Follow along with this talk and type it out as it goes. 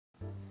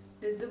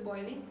Does the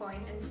boiling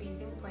point and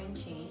freezing point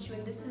change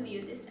when the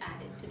solute is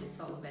added to the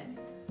solvent?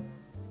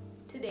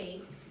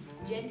 Today,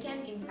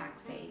 GenChem Impact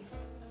says,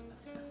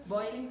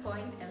 boiling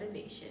point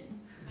elevation.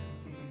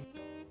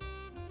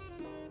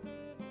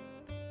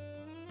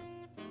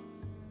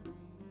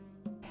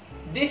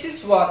 This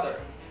is water.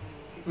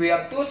 We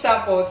have two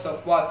samples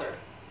of water.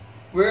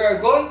 We are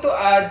going to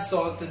add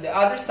salt to the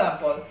other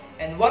sample,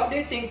 and what do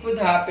you think would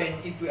happen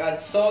if we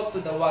add salt to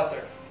the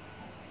water?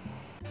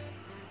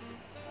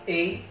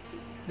 A.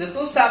 The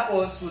two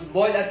samples would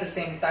boil at the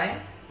same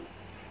time.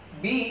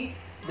 B.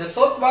 The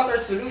salt water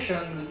solution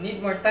would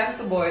need more time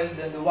to boil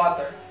than the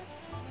water.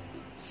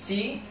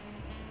 C.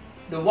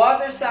 The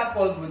water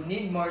sample would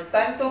need more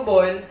time to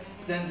boil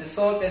than the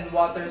salt and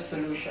water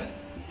solution.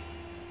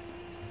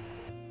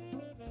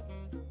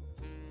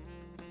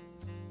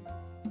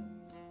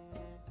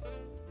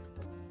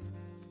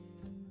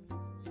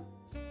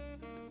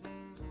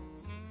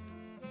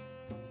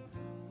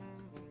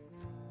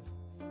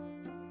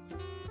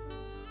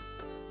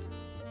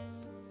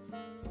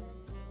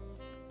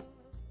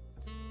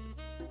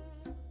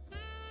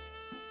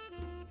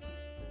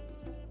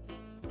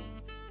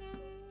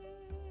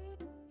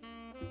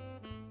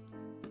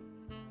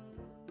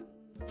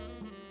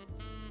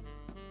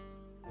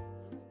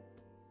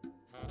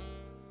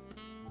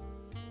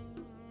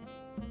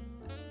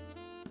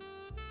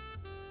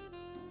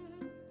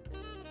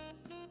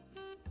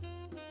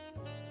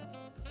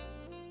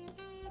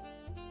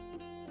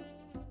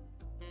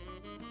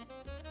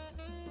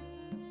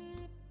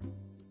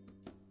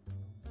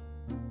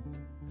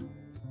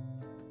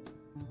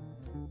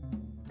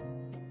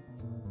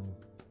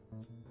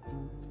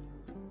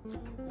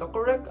 The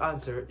correct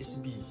answer is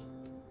B.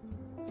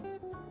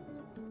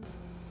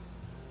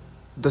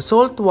 The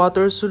salt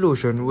water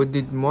solution would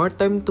need more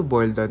time to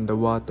boil than the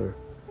water.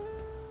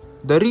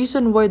 The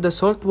reason why the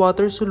salt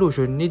water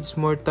solution needs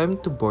more time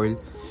to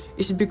boil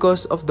is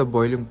because of the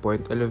boiling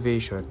point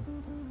elevation.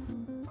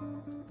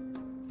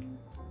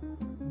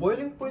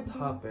 Boiling point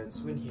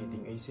happens when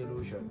heating a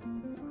solution.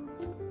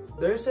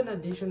 There is an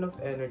addition of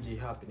energy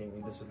happening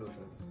in the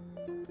solution.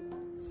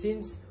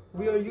 Since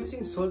we are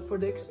using salt for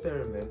the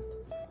experiment,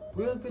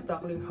 we will be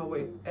tackling how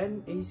a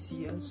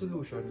NaCl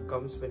solution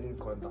comes when in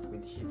contact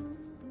with heat.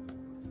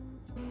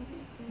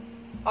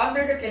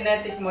 Under the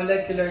kinetic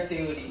molecular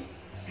theory,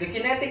 the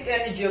kinetic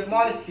energy of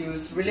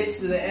molecules relates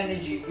to the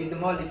energy with the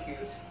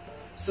molecules.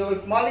 So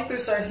if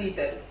molecules are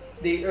heated,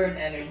 they earn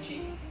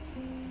energy.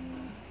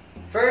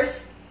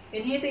 First,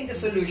 in heating the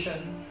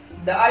solution,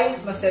 the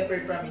ions must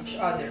separate from each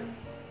other.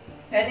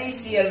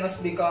 NaCl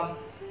must become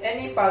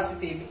Na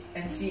positive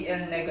and Cl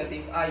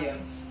negative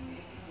ions.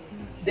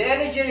 The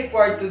energy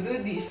required to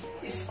do this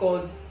is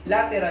called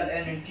lateral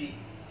energy.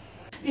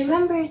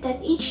 Remember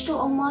that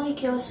H2O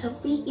molecules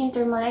have weak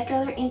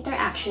intermolecular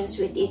interactions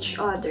with each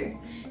other.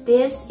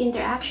 These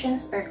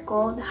interactions are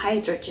called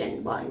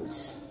hydrogen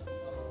bonds.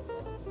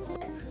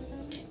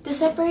 To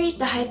separate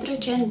the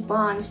hydrogen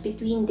bonds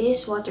between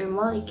these water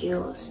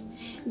molecules,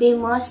 they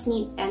must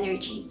need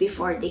energy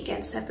before they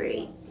can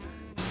separate.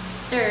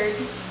 Third,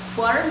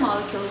 water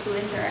molecules will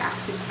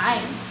interact with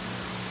ions,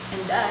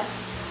 and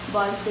thus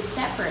bonds with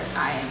separate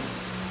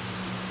ions.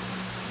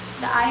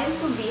 The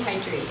ions will be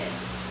hydrated.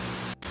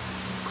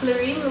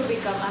 Chlorine will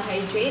become a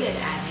hydrated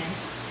anion,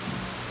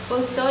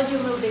 while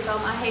sodium will become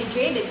a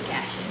hydrated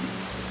cation.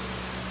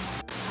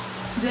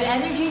 The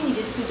energy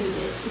needed to do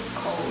this is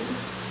called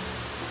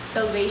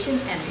salvation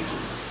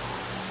energy.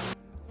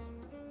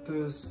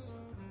 Thus,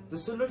 the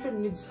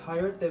solution needs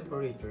higher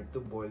temperature to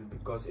boil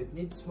because it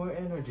needs more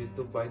energy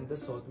to bind the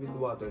salt with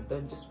water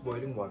than just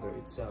boiling water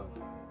itself.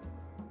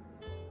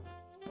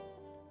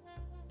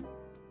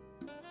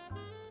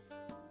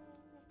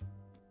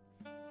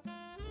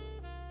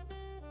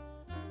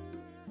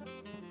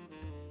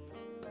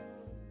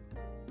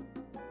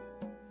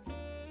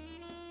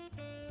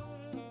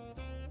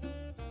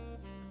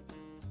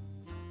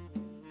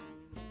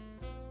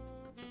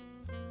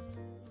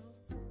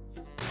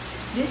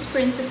 This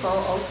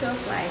principle also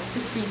applies to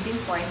freezing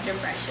point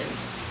depression.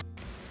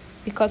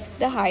 Because of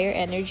the higher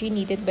energy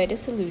needed by the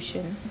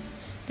solution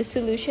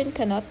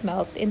cannot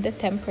melt in the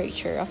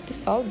temperature of the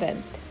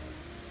solvent.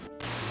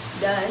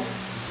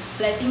 Thus,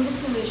 letting the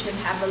solution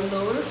have a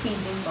lower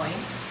freezing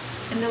point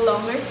and a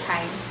longer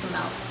time to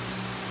melt.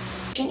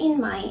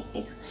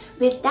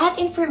 With that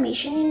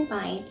information in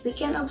mind, we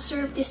can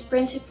observe this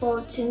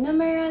principle to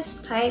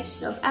numerous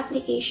types of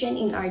application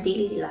in our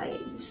daily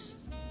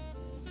lives.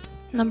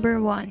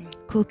 Number 1.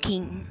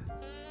 Cooking.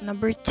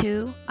 Number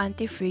 2.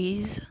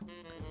 Antifreeze.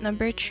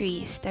 Number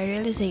 3.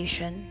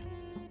 Sterilization.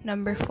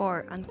 Number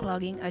 4.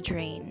 Unclogging a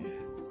drain.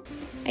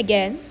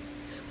 Again,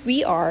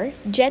 we are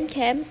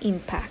GenChem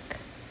Impact,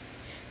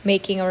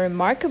 making a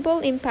remarkable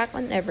impact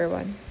on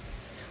everyone.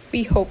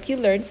 We hope you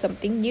learned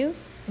something new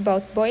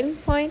about boiling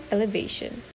point elevation.